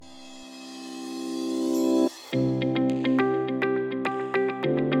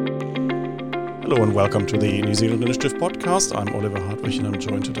Hello and welcome to the New Zealand Initiative podcast. I'm Oliver Hartwig and I'm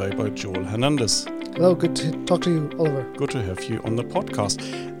joined today by Joel Hernandez. Hello, good to talk to you, Oliver. Good to have you on the podcast.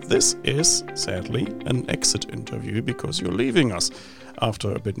 This is, sadly, an exit interview because you're leaving us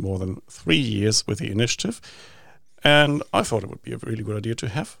after a bit more than 3 years with the initiative. And I thought it would be a really good idea to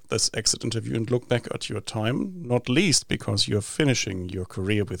have this exit interview and look back at your time, not least because you're finishing your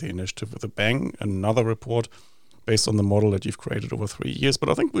career with the initiative with a bang, another report based on the model that you've created over 3 years. But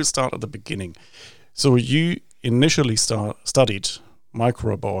I think we'll start at the beginning. So you initially studied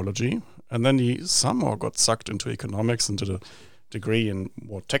microbiology, and then you somehow got sucked into economics and did a degree in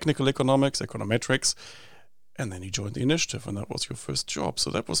more technical economics, econometrics, and then you joined the initiative, and that was your first job.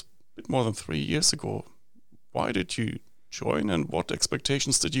 So that was a bit more than 3 years ago. Why did you join, and what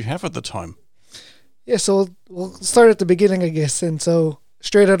expectations did you have at the time? Yeah, so we'll start at the beginning, I guess. And so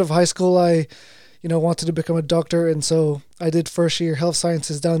straight out of high school, I wanted to become a doctor, and so I did first year health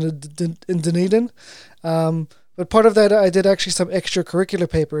sciences down in Dunedin. But part of that, I did actually some extracurricular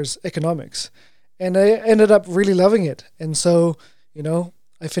papers, economics, and I ended up really loving it. And so,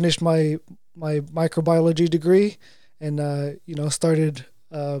 I finished my microbiology degree and, started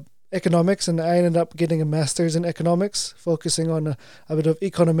economics, and I ended up getting a master's in economics, focusing on a bit of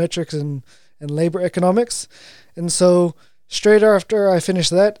econometrics and labor economics. And so straight after I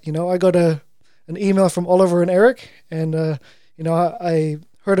finished that, I got an email from Oliver and Eric, and I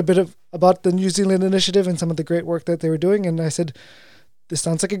heard a bit about the New Zealand Initiative and some of the great work that they were doing, and I said, this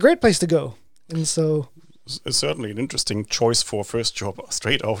sounds like a great place to go. And so it's certainly an interesting choice for a first job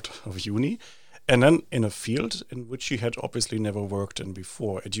straight out of uni, and then in a field in which you had obviously never worked in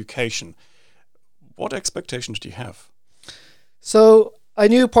before, education. What expectations did you have? So I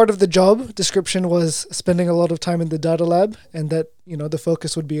knew part of the job description was spending a lot of time in the data lab, and that, the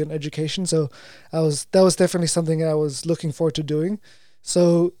focus would be on education. So that was definitely something I was looking forward to doing.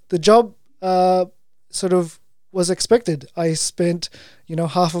 So the job sort of was expected. I spent,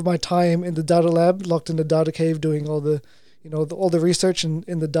 half of my time in the data lab, locked in the data cave, doing all the, all the research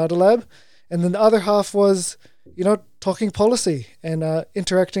in the data lab. And then the other half was, talking policy and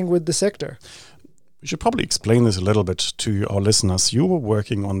interacting with the sector. We should probably explain this a little bit to our listeners. You were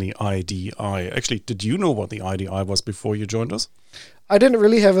working on the IDI. Actually, did you know what the IDI was before you joined us? I didn't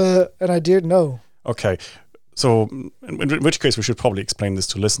really have an idea, no. Okay. So in which case we should probably explain this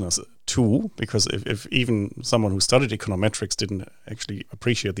to listeners too, because if even someone who studied econometrics didn't actually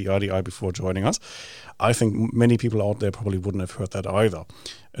appreciate the IDI before joining us, I think many people out there probably wouldn't have heard that either.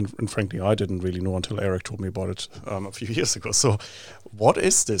 And frankly, I didn't really know until Eric told me about it a few years ago. So what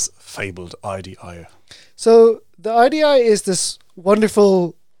is this fabled IDI? So the IDI is this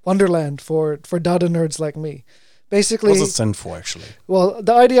wonderful wonderland for data nerds like me. Basically, what does it stand for, actually? Well,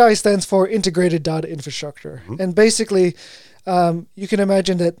 the IDI stands for Integrated Data Infrastructure. Mm-hmm. And basically, you can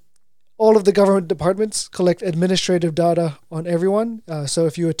imagine that all of the government departments collect administrative data on everyone. So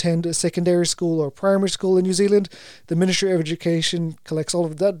if you attend a secondary school or primary school in New Zealand, the Ministry of Education collects all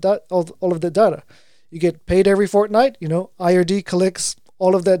of that all of that data. You get paid every fortnight. IRD collects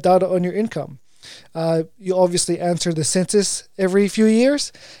all of that data on your income. You obviously answer the census every few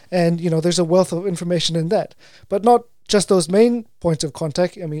years, and there's a wealth of information in that. But not just those main points of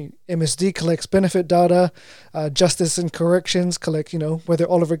contact. I mean, MSD collects benefit data, Justice and Corrections collect, whether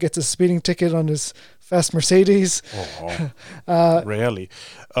Oliver gets a speeding ticket on his fast Mercedes. Rarely.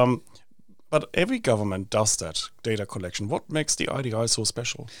 But every government does that data collection. What makes the IDI so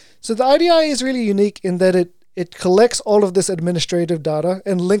special? So the IDI is really unique in that it collects all of this administrative data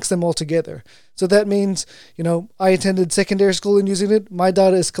and links them all together. So that means, I attended secondary school in New Zealand. My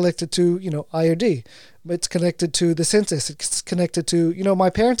data is collected to, IRD. It's connected to the census. It's connected to, my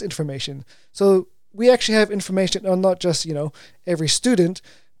parents' information. So we actually have information on not just, every student,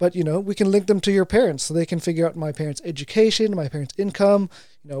 but, we can link them to your parents so they can figure out my parents' education, my parents' income,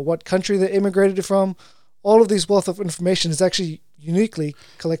 what country they immigrated from. All of these wealth of information is actually uniquely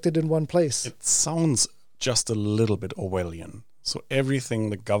collected in one place. It sounds just a little bit Orwellian. So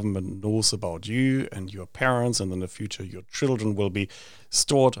everything the government knows about you and your parents, and in the future your children, will be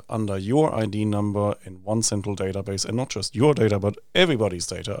stored under your ID number in one central database, and not just your data, but everybody's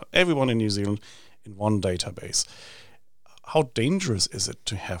data, everyone in New Zealand in one database. How dangerous is it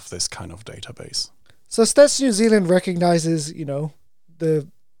to have this kind of database? So Stats New Zealand recognizes,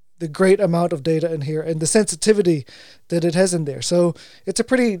 the great amount of data in here and the sensitivity that it has in there. So it's a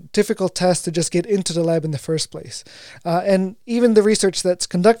pretty difficult task to just get into the lab in the first place. And even the research that's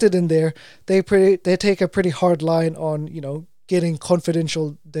conducted in there, they take a pretty hard line on, getting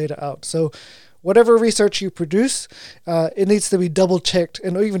confidential data out. So whatever research you produce, it needs to be double-checked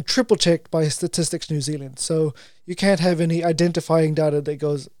and even triple-checked by Statistics New Zealand. So you can't have any identifying data that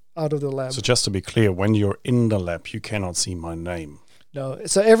goes out of the lab. So just to be clear, when you're in the lab, you cannot see my name. No.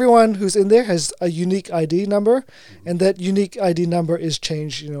 So everyone who's in there has a unique ID number, and that unique ID number is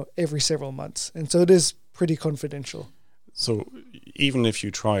changed, every several months. And so it is pretty confidential. So even if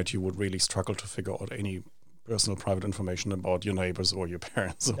you tried, you would really struggle to figure out any personal private information about your neighbors or your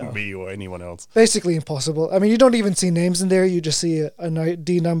parents or me or anyone else. Basically impossible. I mean, you don't even see names in there. You just see an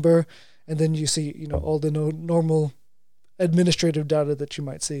ID number, and then you see, all the normal administrative data that you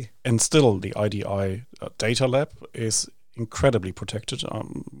might see. And still, the IDI data lab is incredibly protected.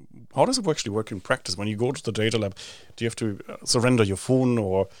 How does it actually work in practice? When you go to the data lab, do you have to surrender your phone,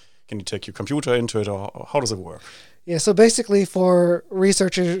 or can you take your computer into it, or how does it work? Yeah, so basically for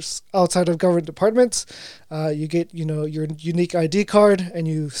researchers outside of government departments, you get, your unique ID card, and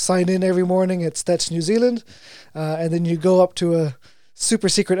you sign in every morning at Stats New Zealand, and then you go up to a super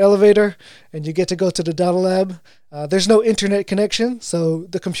secret elevator, and you get to go to the data lab. There's no internet connection, so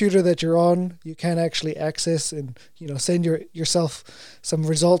the computer that you're on, you can't actually access and, send yourself some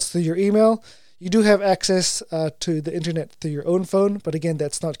results through your email. You do have access to the internet through your own phone, but again,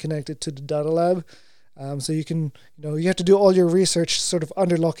 that's not connected to the data lab. So you can, you have to do all your research sort of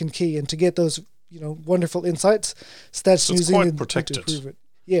under lock and key, and to get those, wonderful insights, Stats New Zealand quite protected. to prove it.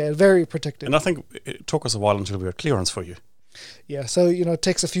 Yeah, very protected. And I think it took us a while until we had clearance for you. Yeah, so, it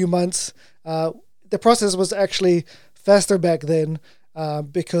takes a few months. The process was actually faster back then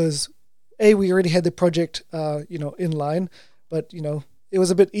because, we already had the project, in line, but, it was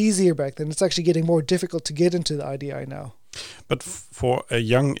a bit easier back then. It's actually getting more difficult to get into the IDI now. But for a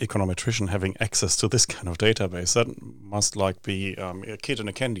young econometrician having access to this kind of database, that must be a kid in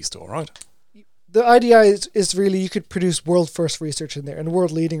a candy store, right? The IDI is really, you could produce world-first research in there and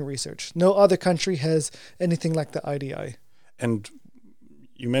world-leading research. No other country has anything like the IDI. And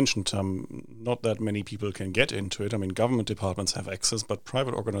you mentioned not that many people can get into it. I mean, government departments have access, but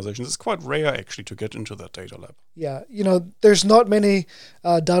private organizations, it's quite rare actually to get into that data lab. Yeah, there's not many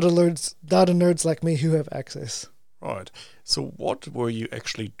data nerds like me who have access. Right. So what were you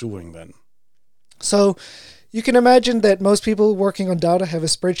actually doing then? So you can imagine that most people working on data have a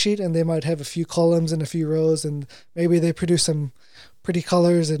spreadsheet, and they might have a few columns and a few rows, and maybe they produce some pretty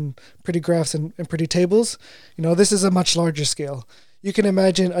colors and pretty graphs and pretty tables. This is a much larger scale. You can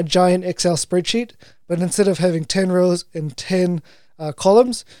imagine a giant Excel spreadsheet, but instead of having 10 rows and 10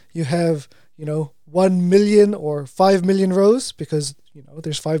 columns, you have, 1 million or 5 million rows, because,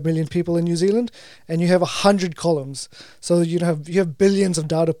 there's 5 million people in New Zealand, and you have 100 columns. So you have billions of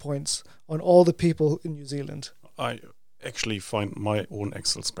data points on all the people in New Zealand. I actually find my own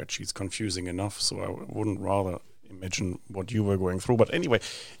Excel spreadsheets confusing enough, so I wouldn't rather imagine what you were going through. But anyway,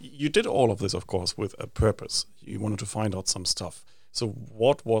 you did all of this, of course, with a purpose. You wanted to find out some stuff. So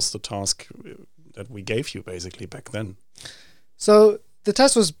what was the task that we gave you basically back then? So the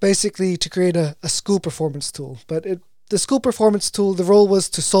task was basically to create a school performance tool. But the school performance tool, the role was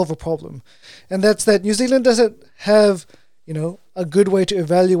to solve a problem. And that's that New Zealand doesn't have, a good way to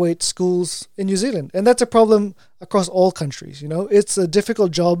evaluate schools in New Zealand. And that's a problem across all countries. It's a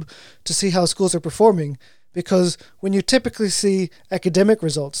difficult job to see how schools are performing, because when you typically see academic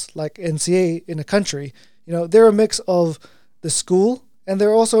results like NCA in a country, they're a mix of the school, and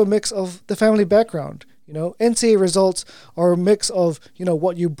they're also a mix of the family background. NCA results are a mix of,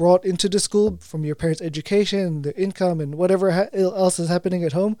 what you brought into the school from your parents' education, their income, and whatever else is happening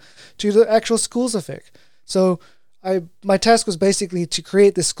at home, to the actual school's effect. So my task was basically to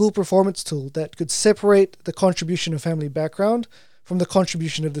create this school performance tool that could separate the contribution of family background from the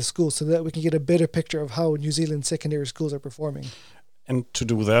contribution of the school, so that we can get a better picture of how New Zealand secondary schools are performing. And to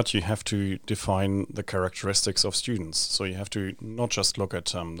do that, you have to define the characteristics of students. So you have to not just look at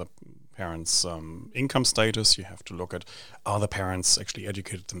the parents' income status, you have to look at, are the parents actually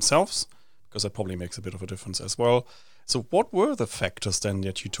educated themselves? Because that probably makes a bit of a difference as well. So what were the factors then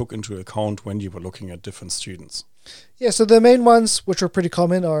that you took into account when you were looking at different students? Yeah, so the main ones, which were pretty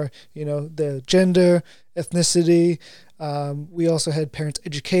common, are, the gender, ethnicity. We also had parents'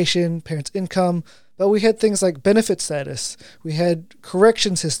 education, parents' income, but we had things like benefit status. We had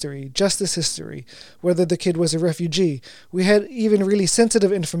corrections history, justice history, whether the kid was a refugee. We had even really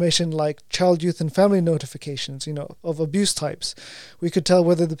sensitive information like child, youth, and family notifications, of abuse types. We could tell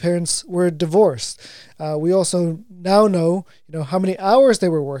whether the parents were divorced. We also now know, how many hours they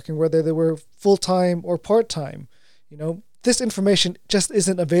were working, whether they were full-time or part-time. This information just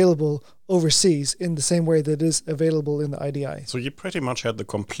isn't available overseas in the same way that it is available in the IDI. So you pretty much had the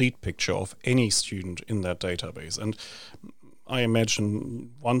complete picture of any student in that database. And I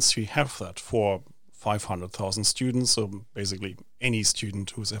imagine once you have that for 500,000 students, so basically any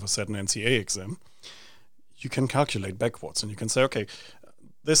student who's ever sat an NCA exam, you can calculate backwards and you can say, okay,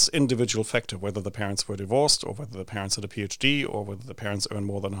 this individual factor, whether the parents were divorced or whether the parents had a PhD or whether the parents earn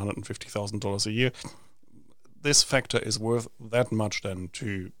more than $150,000 a year, this factor is worth that much then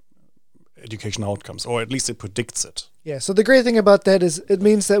to education outcomes, or at least it predicts it. Yeah, so the great thing about that is it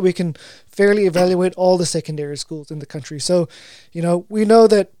means that we can fairly evaluate all the secondary schools in the country. So, we know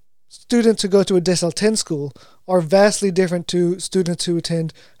that students who go to a Decile 10 school are vastly different to students who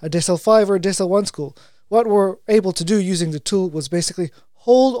attend a Decile 5 or a Decile 1 school. What we're able to do using the tool was basically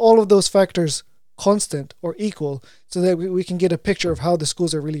hold all of those factors constant or equal so that we can get a picture of how the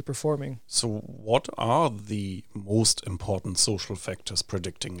schools are really performing. So what are the most important social factors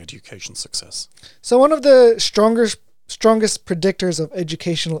predicting education success? So one of the strongest predictors of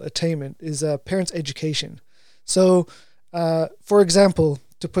educational attainment is parents' education. So, for example,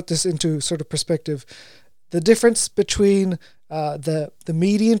 to put this into sort of perspective, the difference between the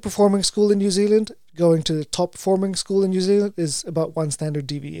median performing school in New Zealand going to the top performing school in New Zealand is about 1 standard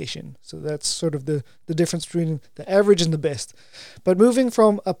deviation. So that's sort of the difference between the average and the best. But moving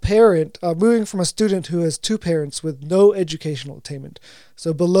from a student who has 2 parents with no educational attainment,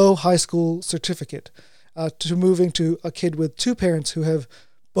 so below high school certificate, to moving to a kid with 2 parents who have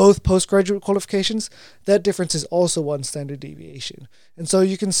both postgraduate qualifications, that difference is also 1 standard deviation. And so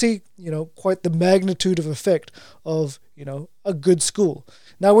you can see, quite the magnitude of effect of, a good school.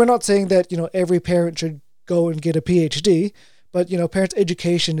 Now, we're not saying that, every parent should go and get a PhD, but, parents'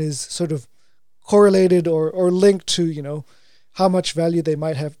 education is sort of correlated or linked to, how much value they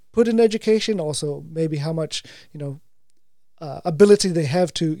might have put in education, also maybe how much, ability they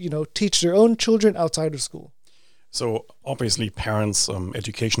have to, teach their own children outside of school. So obviously parents'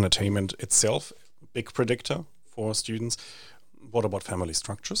 education attainment itself, big predictor for students. What about family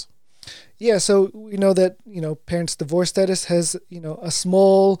structures? Yeah, so we know that, parents' divorce status has, a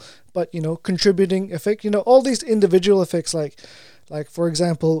small but, contributing effect. All these individual effects like for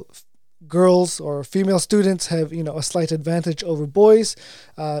example, girls or female students have, a slight advantage over boys.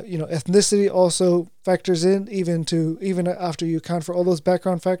 Ethnicity also factors in even after you account for all those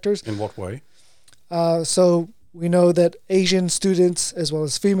background factors. In what way? So we know that Asian students as well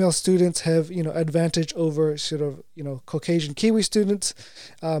as female students have, advantage over sort of, Caucasian Kiwi students.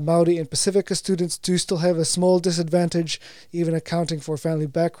 Maori and Pacifica students do still have a small disadvantage, even accounting for family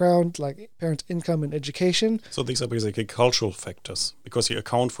background, like parents' income and education. So these are basically cultural factors because you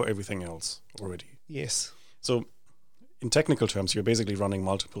account for everything else already. Yes. So in technical terms, you're basically running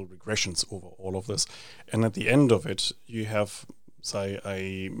multiple regressions over all of this. And at the end of it, you have, say,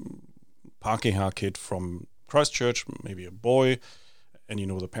 a Pākehā kid from Christchurch, maybe a boy, and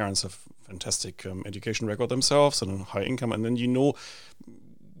the parents have fantastic education record themselves and a high income, and then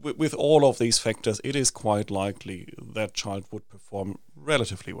with all of these factors, it is quite likely that child would perform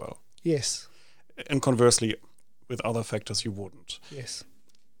relatively well. Yes. And conversely, with other factors, you wouldn't. Yes.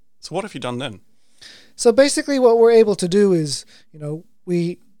 So what have you done then? So basically what we're able to do is,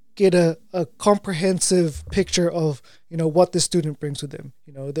 we get a comprehensive picture of, what the student brings with them,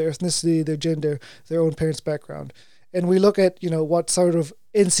 their ethnicity, their gender, their own parents' background. And we look at, what sort of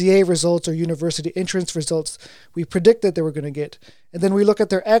NCA results or university entrance results we predict that they were going to get. And then we look at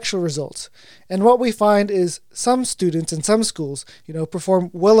their actual results. And what we find is some students in some schools, perform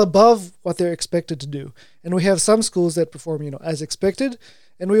well above what they're expected to do. And we have some schools that perform, as expected.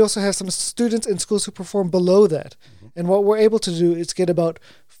 And we also have some students in schools who perform below that. Mm-hmm. And what we're able to do is get about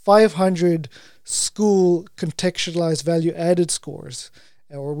 500 school contextualized value added scores,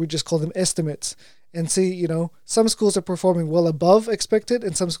 or we just call them estimates, and see, some schools are performing well above expected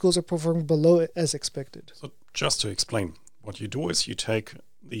and some schools are performing below as expected. So just to explain, what you do is you take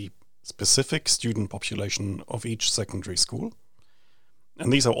the specific student population of each secondary school,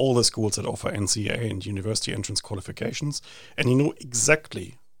 and these are all the schools that offer NCA and university entrance qualifications, and you know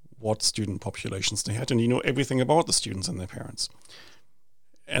exactly what student populations they had, and you know everything about the students and their parents.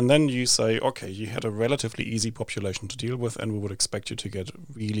 And then you say, okay, you had a relatively easy population to deal with, and we would expect you to get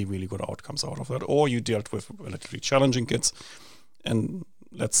really, really good outcomes out of that. Or you dealt with relatively challenging kids, and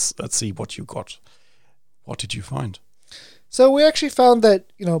let's see what you got. What did you find? So we actually found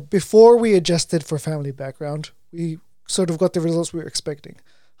that, before we adjusted for family background, we sort of got the results we were expecting.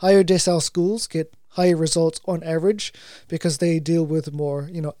 Higher decile schools get higher results on average because they deal with more,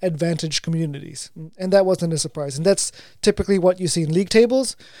 advantaged communities. And that wasn't a surprise. And that's typically what you see in league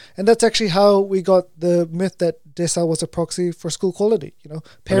tables. And that's actually how we got the myth that decile was a proxy for school quality.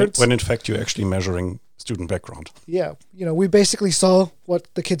 Parents. When in fact you're actually measuring student background. Yeah. We basically saw what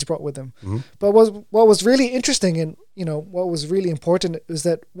the kids brought with them. Mm-hmm. But what was really interesting and, what was really important is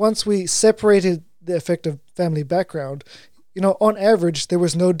that once we separated the effect of family background, on average, there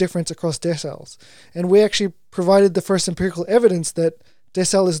was no difference across deciles. And we actually provided the first empirical evidence that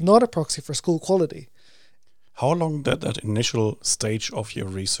decile is not a proxy for school quality. How long did that initial stage of your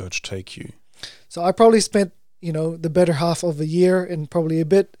research take you? So I probably spent, the better half of a year and probably a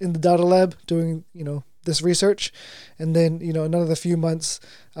bit in the data lab doing, this research, and then, another few months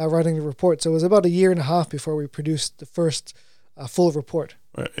writing the report. So it was about a year and a half before we produced the first full report.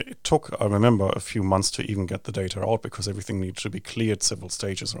 It took, I remember, a few months to even get the data out because everything needed to be cleared several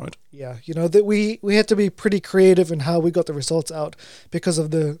stages, right? Yeah, that we had to be pretty creative in how we got the results out because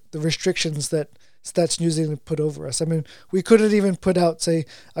of the restrictions that Stats New Zealand put over us. I mean, we couldn't even put out, say,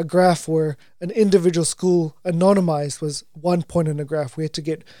 a graph where an individual school anonymized was 1 point in a graph. We had to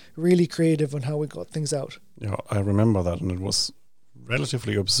get really creative on how we got things out. Yeah, I remember that, and it was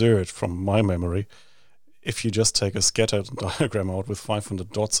relatively absurd from my memory. If you just take a scatter diagram out with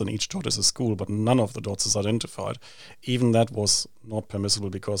 500 dots and each dot is a school, but none of the dots is identified, even that was not permissible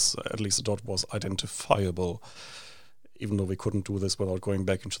because at least a dot was identifiable, even though we couldn't do this without going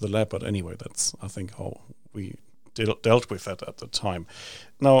back into the lab. But anyway, that's, I think, how we dealt with that at the time.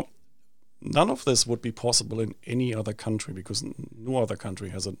 Now, none of this would be possible in any other country because no other country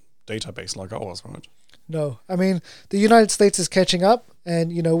has a database like ours, right? No. I mean, the United States is catching up,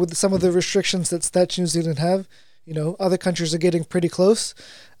 and, with some of the restrictions that Stats New Zealand have, other countries are getting pretty close.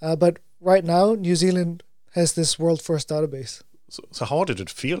 But right now, New Zealand has this world-first database. So how did it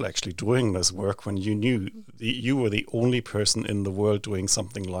feel actually doing this work when you knew you were the only person in the world doing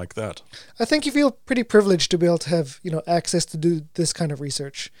something like that? I think you feel pretty privileged to be able to have, access to do this kind of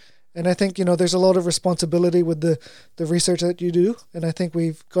research. And I think, there's a lot of responsibility with the research that you do. And I think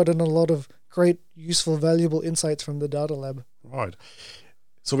we've gotten a lot of great, useful, valuable insights from the data lab. Right.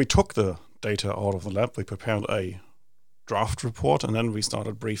 So we took the data out of the lab, we prepared a draft report, and then we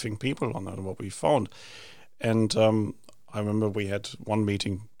started briefing people on that and what we found. And I remember we had one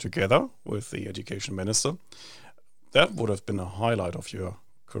meeting together with the education minister. That would have been a highlight of your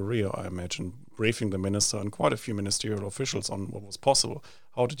career, I imagine, briefing the minister and quite a few ministerial officials on what was possible.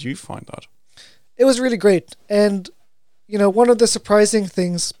 How did you find that? It was really great. And, one of the surprising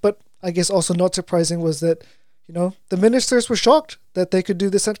things, but I guess also not surprising, was that, the ministers were shocked that they could do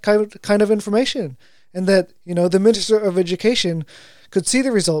this kind of information and that, the Minister of Education could see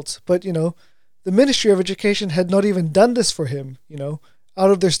the results. But, the Ministry of Education had not even done this for him,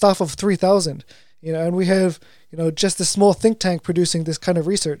 out of their staff of 3,000, and we have, just a small think tank producing this kind of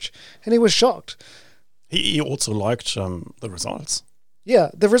research. And he was shocked. He also liked the results.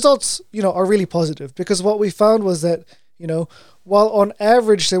 Yeah, the results, are really positive because what we found was that, while on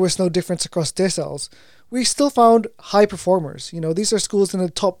average there was no difference across deciles, we still found high performers. These are schools in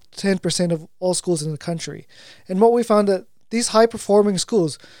the top 10% of all schools in the country. And what we found that these high performing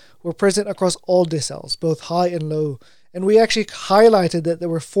schools were present across all deciles, both high and low. And we actually highlighted that there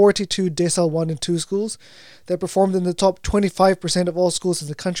were 42 decile 1 and 2 schools that performed in the top 25% of all schools in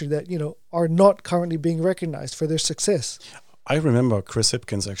the country that, are not currently being recognized for their success. I remember Chris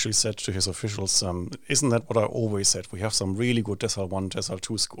Hipkins actually said to his officials, isn't that what I always said? We have some really good decile 1, decile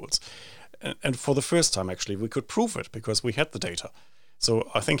 2 schools. And for the first time, actually, we could prove it because we had the data. So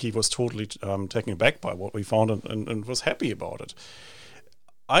I think he was totally taken aback by what we found and was happy about it.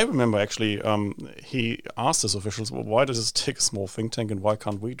 I remember actually he asked his officials, well, why does this take a small think tank and why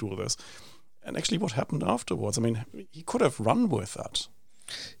can't we do this? And actually what happened afterwards, I mean, he could have run with that.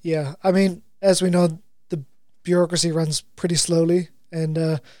 Yeah, I mean, as we know, the bureaucracy runs pretty slowly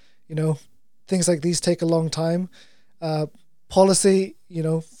and, things like these take a long time. Policy,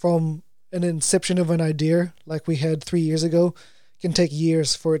 from an inception of an idea like we had 3 years ago can take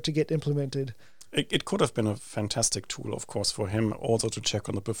years for it to get implemented. It could have been a fantastic tool, of course, for him also to check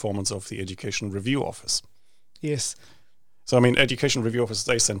on the performance of the Education Review Office. Yes. So, I mean, Education Review Office,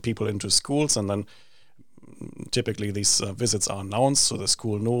 they send people into schools and then typically these visits are announced so the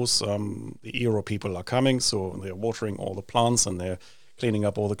school knows the ERO people are coming, so they're watering all the plants and they're cleaning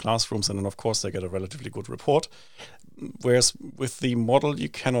up all the classrooms, and then, of course, they get a relatively good report. Whereas with the model, you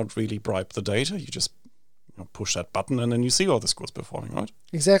cannot really bribe the data. You just push that button and then you see all the schools performing, right?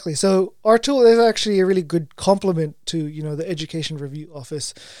 Exactly. So our tool is actually a really good complement to, the Education Review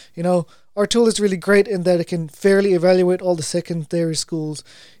Office. Our tool is really great in that it can fairly evaluate all the secondary schools,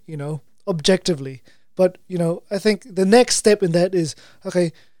 objectively. But, I think the next step in that is,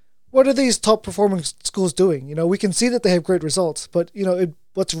 okay, what are these top performing schools doing? We can see that they have great results, but,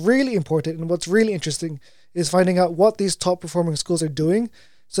 what's really important and what's really interesting is finding out what these top performing schools are doing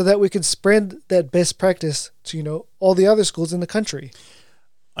so that we can spread that best practice to, all the other schools in the country.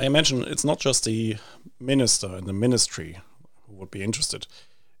 I imagine it's not just the minister and the ministry who would be interested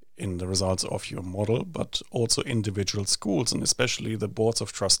in the results of your model, but also individual schools and especially the boards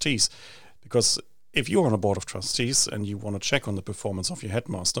of trustees. Because if you're on a board of trustees and you want to check on the performance of your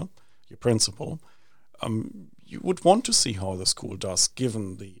headmaster, your principal, you would want to see how the school does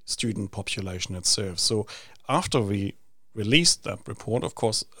given the student population it serves. So after we released that report, of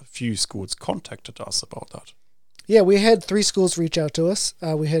course, a few schools contacted us about that. Yeah, we had 3 schools reach out to us.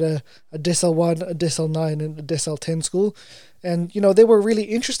 We had a Decile 1, a Decile 9, and a Decile 10 school. And, they were really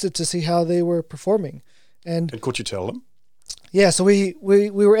interested to see how they were performing. And could you tell them? Yeah, so we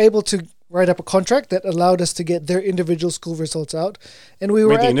were able to write up a contract that allowed us to get their individual school results out. And we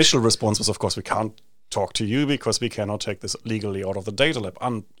were the initial response was, of course, we can't talk to you because we cannot take this legally out of the data lab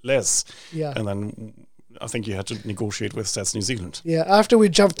unless. Yeah. And then I think you had to negotiate with Stats New Zealand. Yeah, after we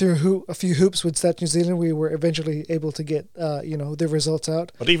jumped through a few hoops with Stats New Zealand, we were eventually able to get, the results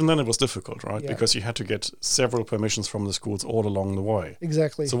out. But even then it was difficult, right? Yeah. Because you had to get several permissions from the schools all along the way.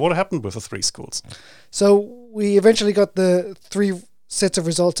 Exactly. So what happened with the 3 schools? So we eventually got the 3 sets of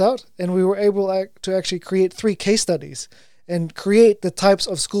results out, and we were able to actually create 3 case studies and create the types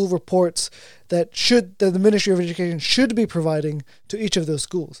of school reports that the Ministry of Education should be providing to each of those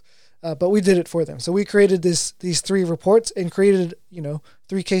schools. But we did it for them. So we created these 3 reports and created,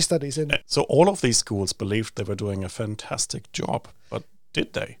 3 case studies. And so all of these schools believed they were doing a fantastic job, but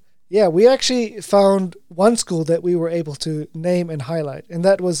did they? Yeah, we actually found one school that we were able to name and highlight, and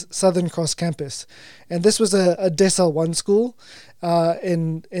that was Southern Cross Campus. And this was a Decile 1 school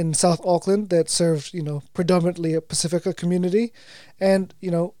in South Auckland that served, predominantly a Pacifica community. And,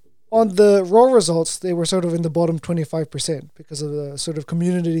 on the raw results, they were sort of in the bottom 25% because of the sort of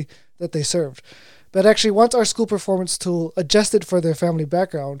community that they served. But actually, once our school performance tool adjusted for their family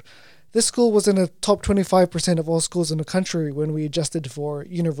background, this school was in the top 25% of all schools in the country when we adjusted for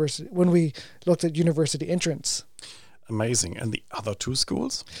university, when we looked at university entrance. Amazing. And the other 2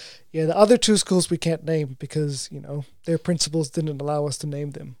 schools? Yeah, the other 2 schools we can't name because, their principals didn't allow us to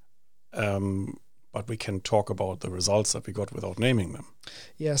name them. But we can talk about the results that we got without naming them.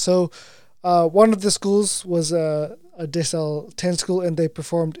 Yeah, so one of the schools was a Decile 10 school, and they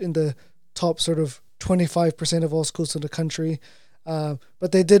performed in the top sort of 25% of all schools in the country.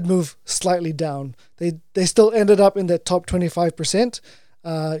 But they did move slightly down. They still ended up in that top 25%,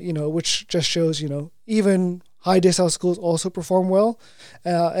 which just shows, even high decile schools also perform well.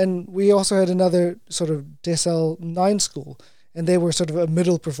 And we also had another sort of Decile 9 school, and they were sort of a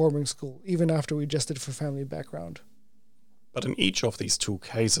middle performing school, even after we adjusted for family background. But in each of these 2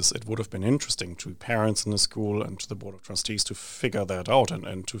 cases, it would have been interesting to parents in the school and to the Board of Trustees to figure that out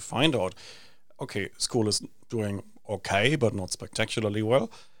and to find out, okay, school is doing okay, but not spectacularly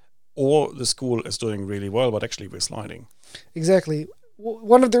well, or the school is doing really well, but actually we're sliding. Exactly.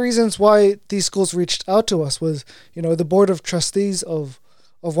 One of the reasons why these schools reached out to us was, the Board of Trustees of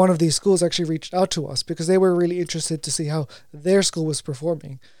one of these schools actually reached out to us because they were really interested to see how their school was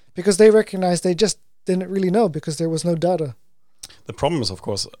performing, because they recognized they just didn't really know because there was no data. The problem is, of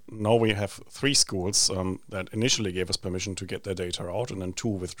course, now we have 3 schools that initially gave us permission to get their data out, and then 2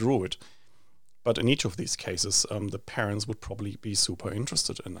 withdrew it. But in each of these cases, the parents would probably be super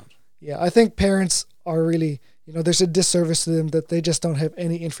interested in that. Yeah, I think parents are really, there's a disservice to them that they just don't have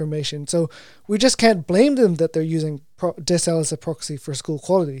any information. So we just can't blame them that they're using Decile as a proxy for school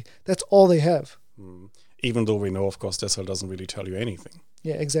quality. That's all they have. Even though we know, of course, Decile doesn't really tell you anything.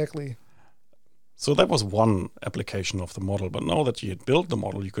 Yeah, exactly. So that was one application of the model. But now that you had built the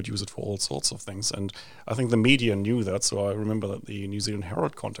model, you could use it for all sorts of things. And I think the media knew that. So I remember that the New Zealand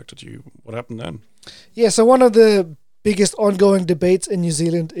Herald contacted you. What happened then? Yeah, so one of the biggest ongoing debates in New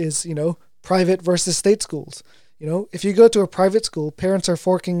Zealand is, private versus state schools. If you go to a private school, parents are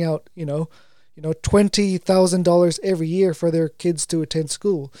forking out, $20,000 every year for their kids to attend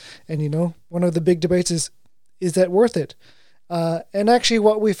school. And, one of the big debates is that worth it? And actually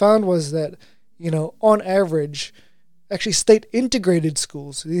what we found was that, on average, actually state integrated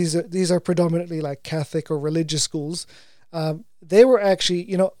schools, these are predominantly like Catholic or religious schools, they were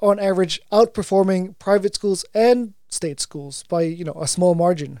actually, on average outperforming private schools and state schools by, a small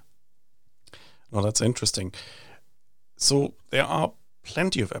margin. Well, that's interesting. So there are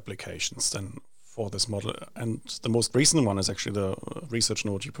plenty of applications then for this model. And the most recent one is actually the research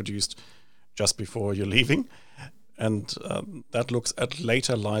note you produced just before you're leaving. And that looks at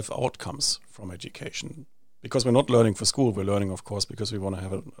later life outcomes from education. Because we're not learning for school, we're learning, of course, because we want to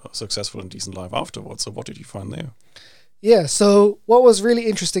have a successful and decent life afterwards. So what did you find there? Yeah, so what was really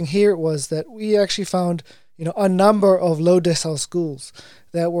interesting here was that we actually found, a number of low decile schools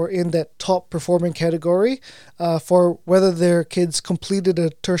that were in that top performing category for whether their kids completed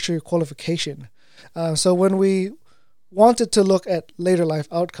a tertiary qualification. So when we wanted to look at later life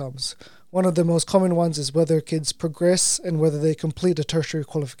outcomes, one of the most common ones is whether kids progress and whether they complete a tertiary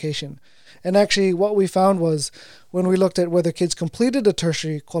qualification. And actually what we found was when we looked at whether kids completed a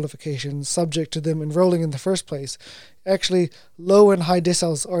tertiary qualification subject to them enrolling in the first place, actually low and high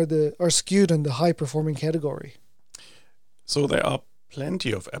deciles are skewed in the high performing category. So there are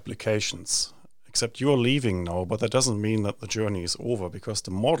plenty of applications, except you're leaving now, but that doesn't mean that the journey is over, because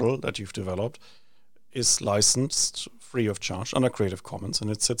the model that you've developed is licensed free of charge under Creative Commons,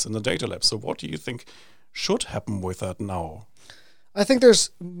 and it sits in the data lab. So what do you think should happen with that now? I think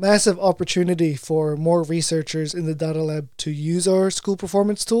there's massive opportunity for more researchers in the data lab to use our school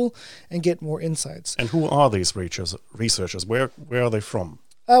performance tool and get more insights. And who are these researchers? Where are they from?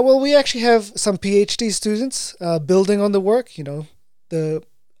 Well, we actually have some PhD students building on the work.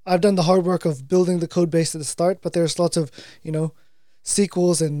 I've done the hard work of building the code base at the start, but there's lots of,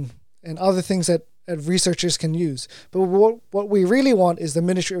 SQLs and other things that researchers can use. But what we really want is the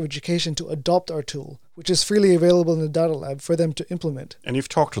Ministry of Education to adopt our tool, which is freely available in the data lab for them to implement. And you've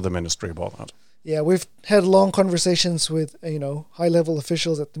talked to the ministry about that? Yeah, we've had long conversations with, high-level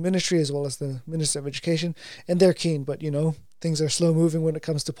officials at the ministry as well as the Minister of Education, and they're keen, but, things are slow moving when it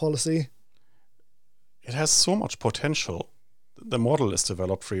comes to policy. It has so much potential. The model is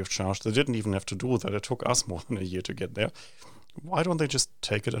developed free of charge. They didn't even have to do that. It took us more than a year to get there. Why don't they just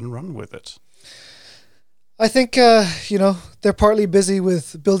take it and run with it? I think, they're partly busy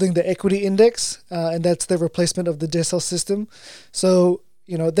with building the equity index, and that's the replacement of the decile system. So,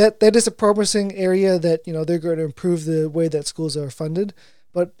 that is a promising area that, they're going to improve the way that schools are funded.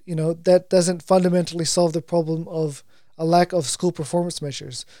 But, that doesn't fundamentally solve the problem of a lack of school performance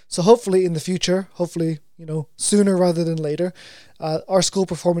measures. So hopefully in the future, sooner rather than later, our school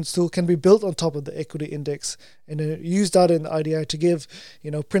performance tool can be built on top of the equity index and use data in the IDI to give,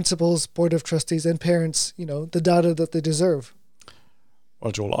 principals, board of trustees and parents, the data that they deserve.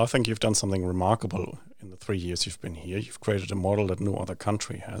 Well, Joel, I think you've done something remarkable in the 3 years you've been here. You've created a model that no other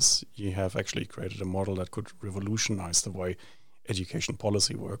country has. You have actually created a model that could revolutionize the way education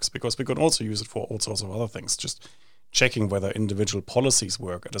policy works, because we could also use it for all sorts of other things, just checking whether individual policies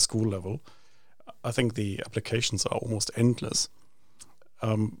work at a school level. I think the applications are almost endless.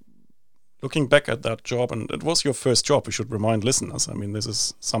 Looking back at that job, and it was your first job, we should remind listeners, this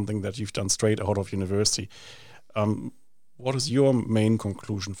is something that you've done straight out of university. What is your main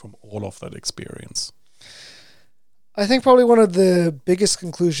conclusion from all of that experience? I think probably one of the biggest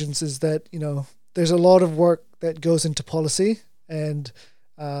conclusions is that, there's a lot of work that goes into policy, and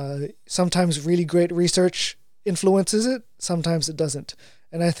sometimes really great research influences it, sometimes it doesn't.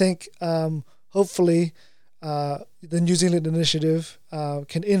 And I think hopefully the New Zealand initiative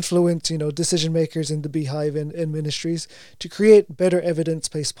can influence decision makers in the Beehive and ministries to create better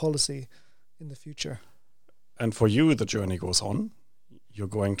evidence-based policy in the future. And for you, the journey goes on. You're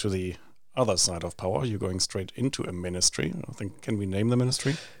going to the other side of power. You're going straight into a ministry. I think, can we name the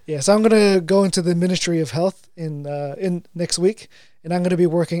ministry? Yeah, so I'm going to go into the Ministry of Health in next week, and I'm going to be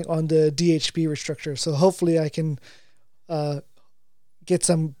working on the DHB restructure. So hopefully I can get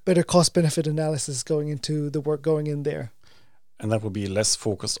some better cost-benefit analysis going into the work going in there. And that will be less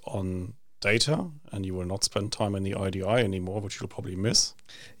focused on data, and you will not spend time in the IDI anymore, which you'll probably miss.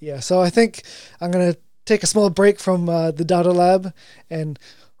 Yeah, so I think I'm going to take a small break from the data lab and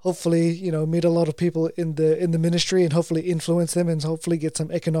hopefully, meet a lot of people in the ministry and hopefully influence them and hopefully get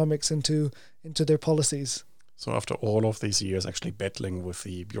some economics into their policies. So after all of these years actually battling with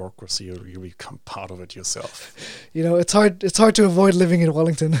the bureaucracy, you become part of it yourself. It's hard to avoid living in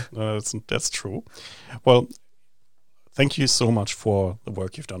Wellington. That's true. Well, thank you so much for the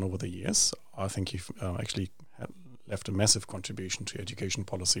work you've done over the years. I think you've actually left a massive contribution to education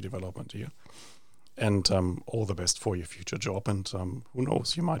policy development here. And all the best for your future job. And who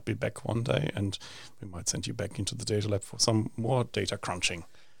knows, you might be back one day and we might send you back into the data lab for some more data crunching.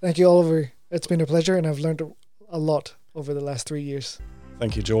 Thank you, Oliver. It's been a pleasure, and I've learned a lot over the last 3 years.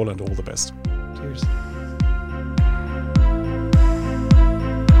 Thank you, Joel, and all the best. Cheers.